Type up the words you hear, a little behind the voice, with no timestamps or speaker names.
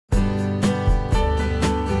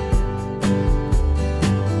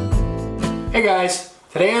Hey guys,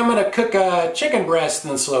 today I'm going to cook a chicken breast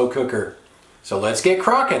in the slow cooker. So let's get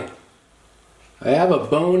crocking. I have a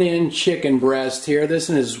bone-in chicken breast here. This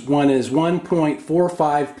one is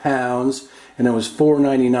 1.45 pounds and it was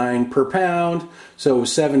 $4.99 per pound, so it was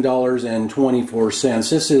 $7.24.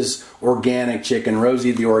 This is organic chicken,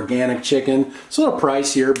 Rosie the organic chicken. It's a little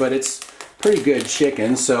pricier, but it's pretty good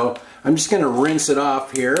chicken. So I'm just going to rinse it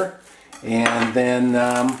off here and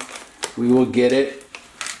then we will get it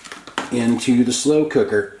into the slow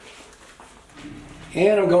cooker.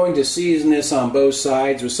 And I'm going to season this on both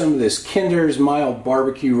sides with some of this Kinder's mild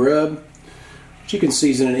barbecue rub, but you can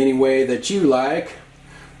season it any way that you like.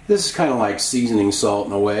 This is kind of like seasoning salt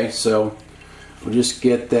in a way, so we'll just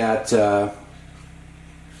get that,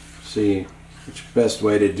 see which best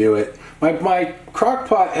way to do it. My crock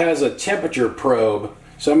pot has a temperature probe,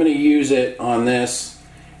 so I'm going to use it on this.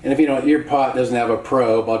 And if your pot doesn't have a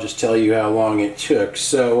probe, I'll just tell you how long it took.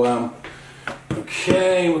 So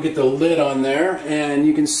okay, we'll get the lid on there, and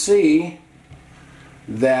you can see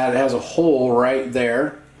that it has a hole right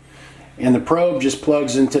there, and the probe just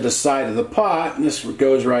plugs into the side of the pot, and this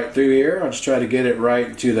goes right through here. I'll just try to get it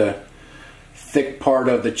right to the thick part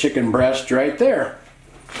of the chicken breast right there.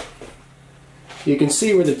 You can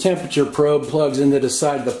see where the temperature probe plugs into the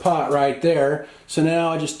side of the pot right there. So now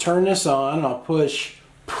I just turn this on, and I'll push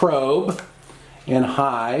probe and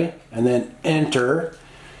high, and then enter.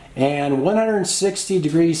 And 160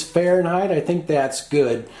 degrees Fahrenheit, I think that's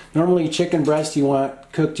good. Normally chicken breast you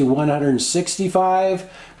want cooked to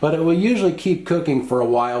 165, but it will usually keep cooking for a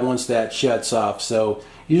while once that shuts off. So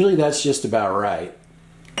usually that's just about right.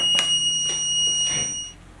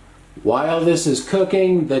 While this is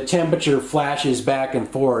cooking, the temperature flashes back and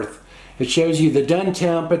forth. It shows you the done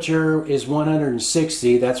temperature is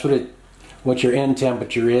 160. That's what your end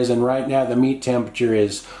temperature is, and right now the meat temperature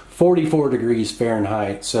is 44 degrees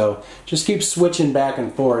Fahrenheit. So just keep switching back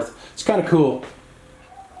and forth. It's kind of cool.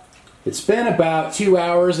 It's been about 2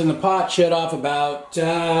 hours and the pot shut off about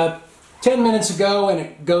 10 minutes ago, and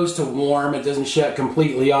it goes to warm. It doesn't shut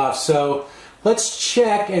completely off. So let's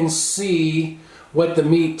check and see what the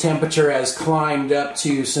meat temperature has climbed up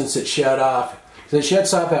to since it shut off. So it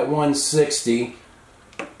shuts off at 160.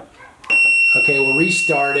 Okay, we'll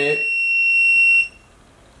restart it.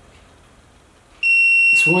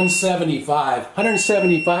 It's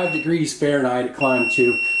 175 degrees Fahrenheit it climbed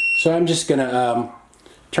to. So I'm just gonna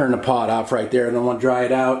turn the pot off right there, and then we'll dry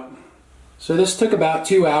it out. So this took about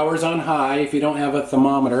 2 hours on high. If you don't have a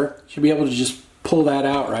thermometer, you should be able to just pull that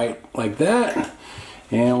out right like that.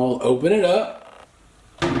 And we'll open it up.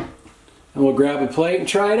 And we'll grab a plate and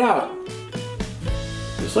try it out.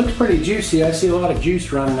 This looks pretty juicy. I see a lot of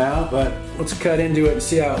juice running out, but let's cut into it and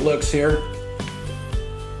see how it looks here.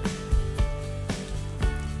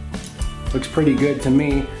 Looks pretty good to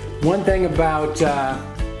me. One thing about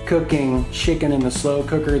cooking chicken in the slow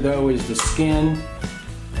cooker though is the skin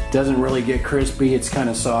doesn't really get crispy. It's kind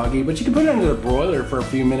of soggy, but you can put it under the broiler for a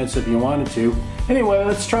few minutes if you wanted to. Anyway,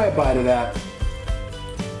 let's try a bite of that.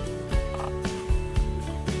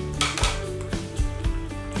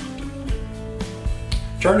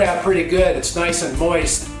 Turned out pretty good. It's nice and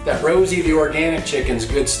moist. That Rosie the organic chicken's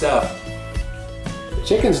good stuff.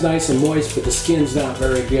 Chicken's nice and moist, but the skin's not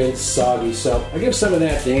very good. It's soggy, so I give some of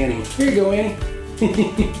that to Annie. Here you go, Annie.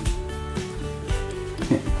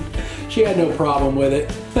 She had no problem with it.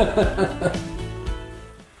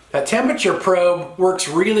 That temperature probe works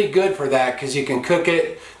really good for that because you can cook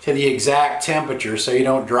it to the exact temperature so you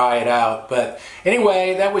don't dry it out. But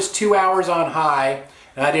anyway, that was 2 hours on high,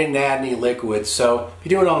 and I didn't add any liquid. So if you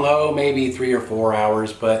do it on low, maybe 3 or 4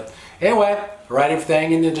 hours. But anyway, write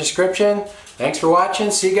everything in the description. Thanks for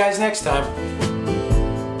watching. See you guys next time.